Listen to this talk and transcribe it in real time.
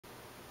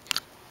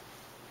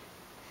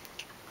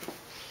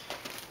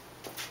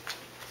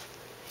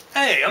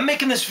Hey, I'm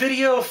making this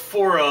video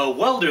for a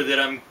welder that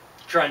I'm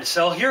trying to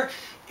sell here.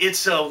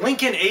 It's a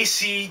Lincoln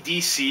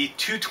AC/DC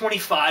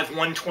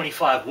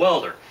 225/125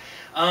 welder.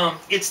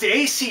 It's the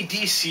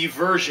AC/DC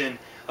version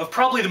of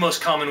probably the most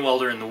common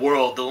welder in the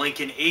world, the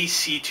Lincoln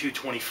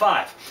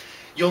AC225.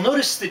 You'll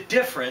notice the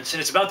difference,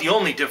 and it's about the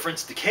only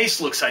difference. The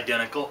case looks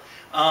identical,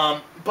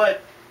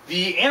 but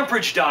the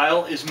amperage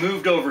dial is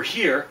moved over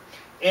here,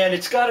 and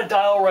it's got a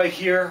dial right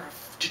here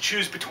to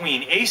choose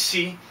between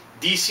AC,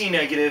 DC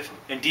negative,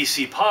 and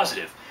DC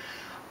positive.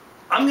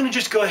 I'm going to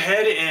just go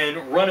ahead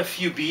and run a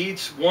few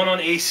beads, one on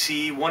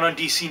AC, one on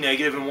DC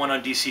negative, and one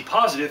on DC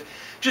positive,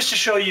 just to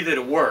show you that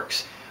it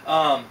works.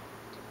 And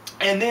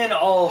then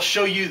I'll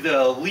show you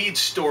the lead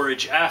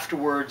storage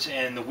afterwards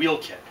and the wheel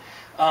kit.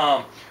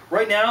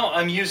 Right now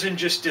I'm using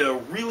just a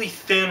really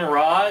thin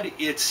rod.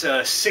 It's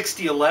a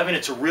 6011.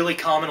 It's a really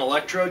common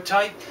electrode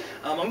type.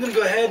 I'm going to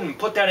go ahead and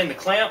put that in the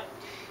clamp,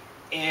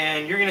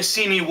 and you're going to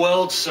see me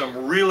weld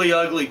some really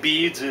ugly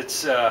beads.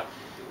 It's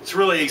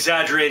really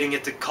exaggerating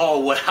it to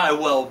call what I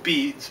weld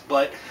beads,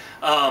 but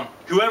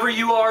whoever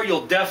you are,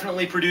 you'll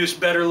definitely produce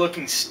better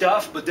looking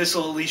stuff, but this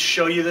will at least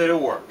show you that it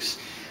works.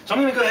 So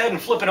I'm going to go ahead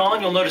and flip it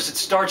on. You'll notice it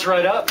starts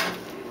right up.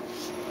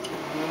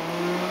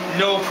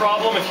 No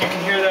problem if you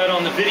can hear that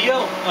on the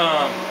video.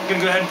 I'm going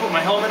to go ahead and put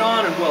my helmet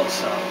on and weld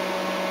some.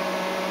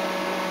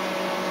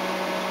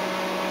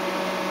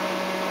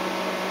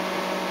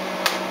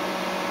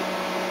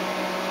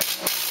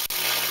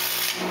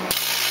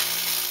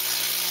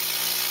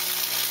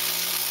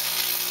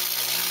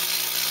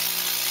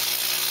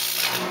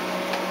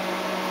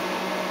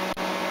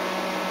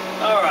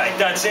 Alright,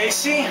 that's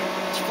AC.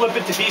 Let's flip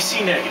it to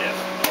DC negative.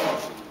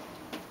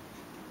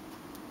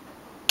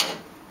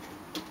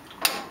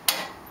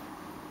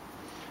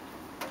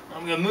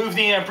 I'm going to move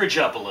the amperage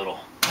up a little.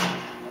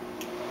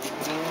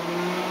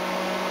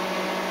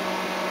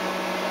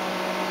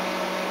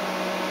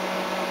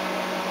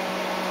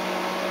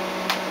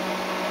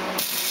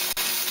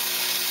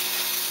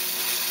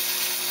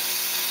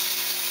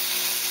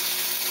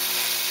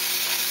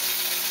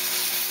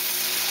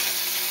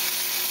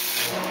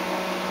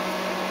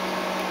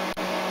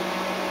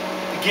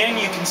 Again,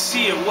 you can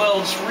see it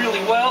welds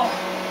really well,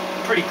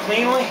 pretty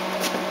cleanly.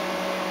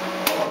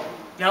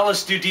 Now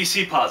let's do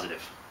DC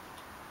positive.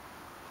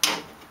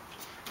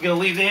 I'm going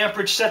to leave the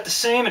amperage set the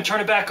same and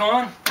turn it back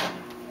on.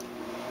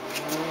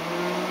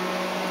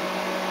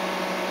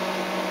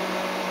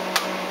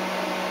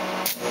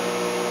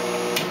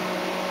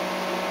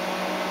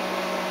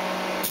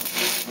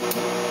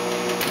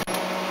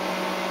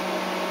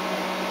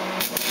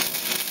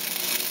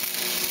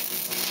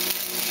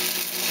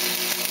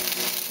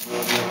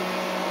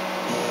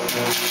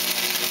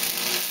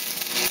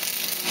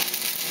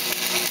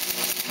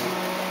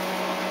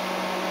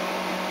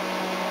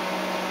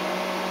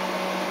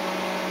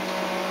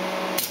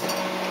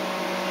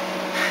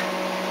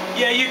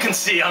 Yeah, you can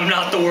see I'm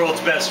not the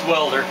world's best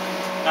welder.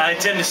 I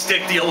tend to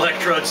stick the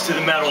electrodes to the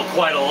metal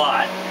quite a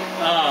lot.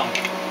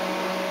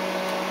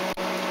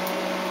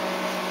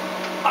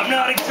 I'm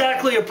not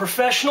exactly a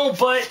professional,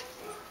 but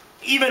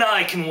even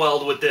I can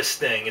weld with this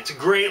thing. It's a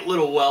great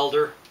little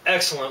welder,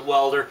 excellent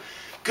welder.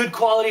 Good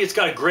quality. It's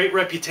got a great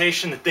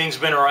reputation. The thing's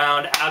been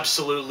around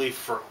absolutely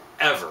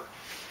forever.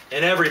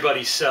 And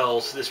everybody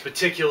sells this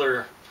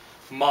particular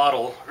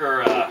model,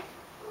 or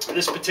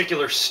this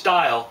particular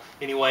style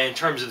anyway, in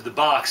terms of the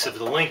box of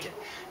the Lincoln.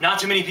 Not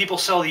too many people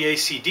sell the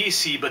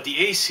AC/DC, but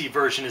the AC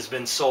version has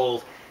been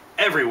sold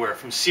everywhere,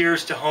 from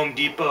Sears to Home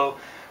Depot,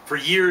 for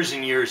years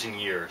and years and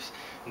years.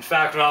 In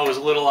fact, when I was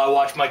little, I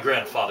watched my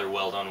grandfather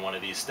weld on one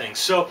of these things.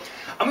 So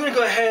I'm going to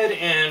go ahead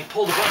and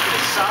pull the bucket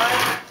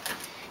aside.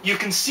 You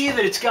can see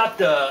that it's got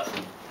the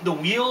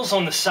wheels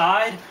on the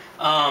side.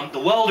 The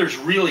welder's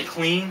really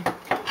clean.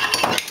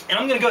 And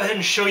I'm going to go ahead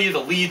and show you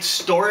the lead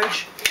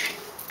storage.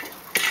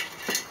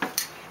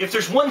 If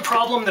there's one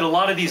problem that a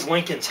lot of these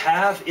Lincolns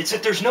have, it's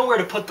that there's nowhere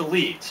to put the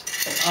leads.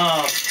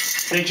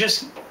 They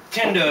just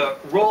tend to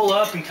roll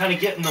up and kind of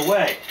get in the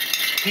way.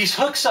 These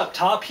hooks up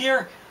top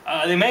here,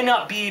 they may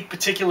not be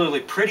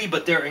particularly pretty,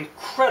 but they're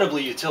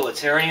incredibly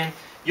utilitarian.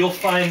 You'll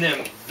find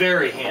them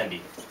very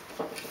handy.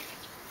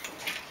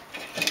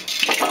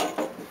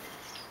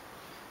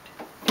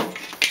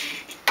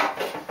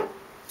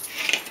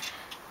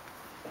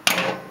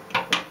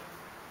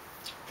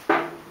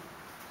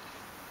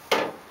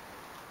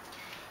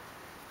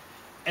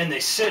 And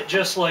they sit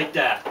just like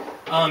that.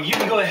 You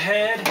can go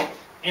ahead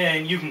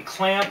and you can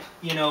clamp,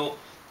 you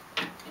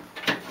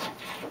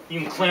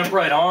can clamp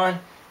right on,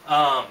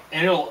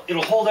 and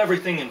it'll hold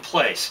everything in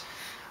place.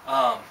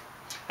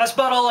 That's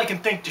about all I can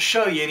think to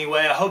show you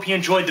anyway. I hope you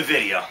enjoyed the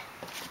video.